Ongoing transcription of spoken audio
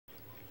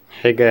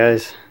Hey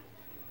guys,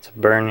 it's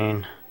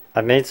Burning.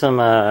 I've made some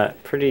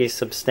pretty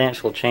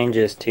substantial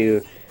changes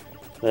to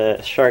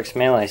the Sharks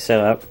Melee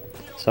setup.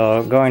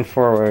 So going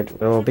forward,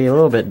 it will be a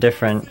little bit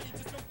different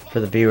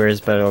for the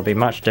viewers, but it will be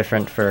much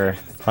different for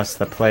us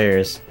the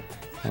players.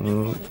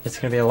 And it's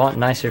going to be a lot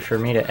nicer for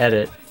me to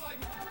edit.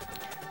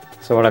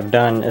 So what I've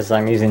done is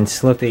I'm using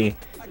Slippi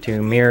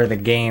to mirror the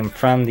game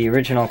from the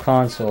original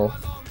console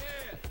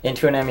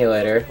into an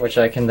emulator, which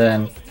I can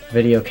then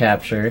video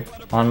capture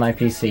on my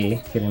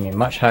PC, giving me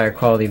much higher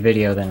quality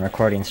video than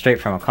recording straight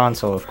from a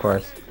console, of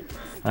course.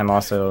 I'm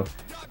also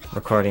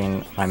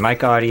recording my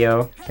mic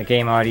audio, the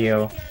game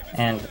audio,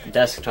 and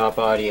desktop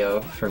audio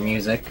for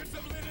music,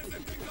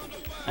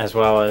 as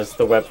well as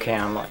the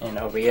webcam in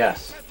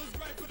OBS.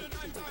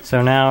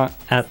 So now,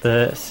 at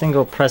the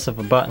single press of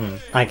a button,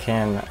 I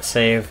can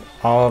save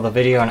all the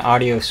video and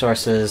audio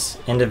sources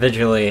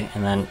individually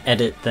and then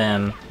edit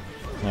them,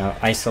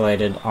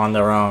 isolated on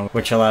their own,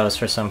 which allows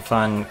for some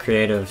fun,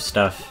 creative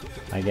stuff,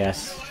 I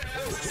guess.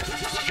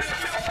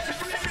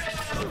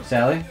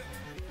 Sally?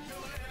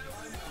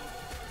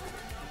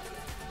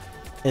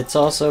 It's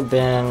also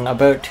been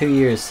about 2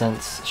 years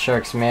since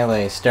Sharks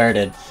Melee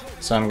started,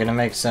 so I'm gonna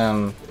make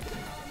some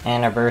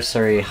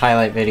anniversary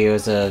highlight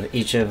videos of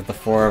each of the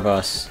four of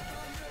us.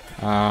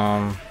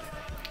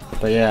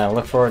 But yeah,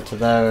 look forward to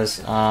those.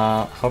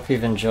 Hope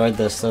you've enjoyed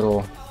this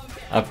little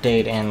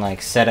update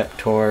and setup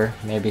tour.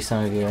 Maybe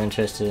some of you are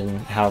interested in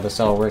how this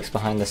all works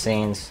behind the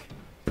scenes.